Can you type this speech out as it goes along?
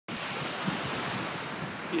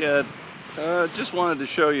Yeah, just wanted to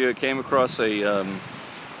show you, I came across a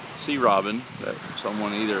sea robin that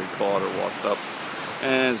someone either caught or washed up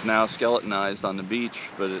and is now skeletonized on the beach,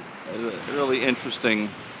 but a really interesting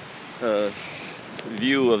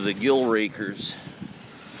view of the gill rakers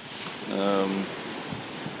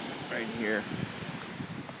right here.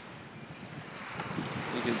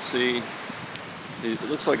 You can see it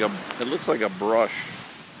looks like a brush.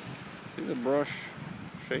 See the brush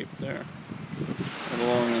shape there? Right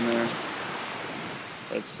along in there.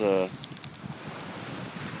 That's the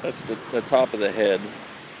top of the head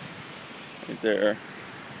right there,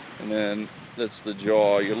 and then that's the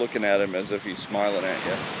jaw. You're looking at him as if he's smiling at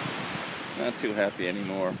you. Not too happy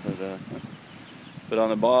anymore, but on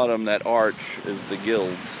the bottom, that arch is the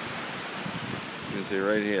gills. You can see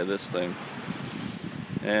right here, this thing,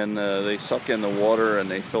 and they suck in the water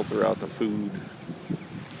and they filter out the food.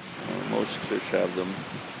 Most fish have them.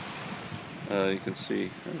 You can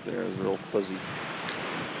see right there, it's real fuzzy.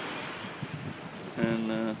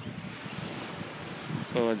 And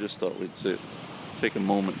so I just thought we'd take a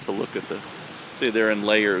moment to look at see they're in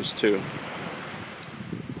layers too.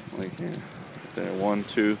 Like here, there, 1,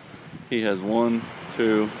 2, he has 1,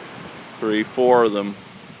 2, 3, 4 of them.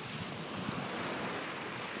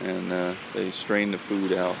 And they strain the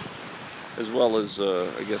food out, as well as,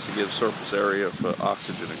 I guess it gives surface area for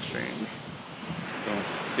oxygen exchange. So,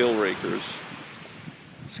 gill rakers,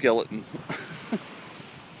 skeleton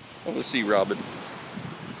of a sea robin.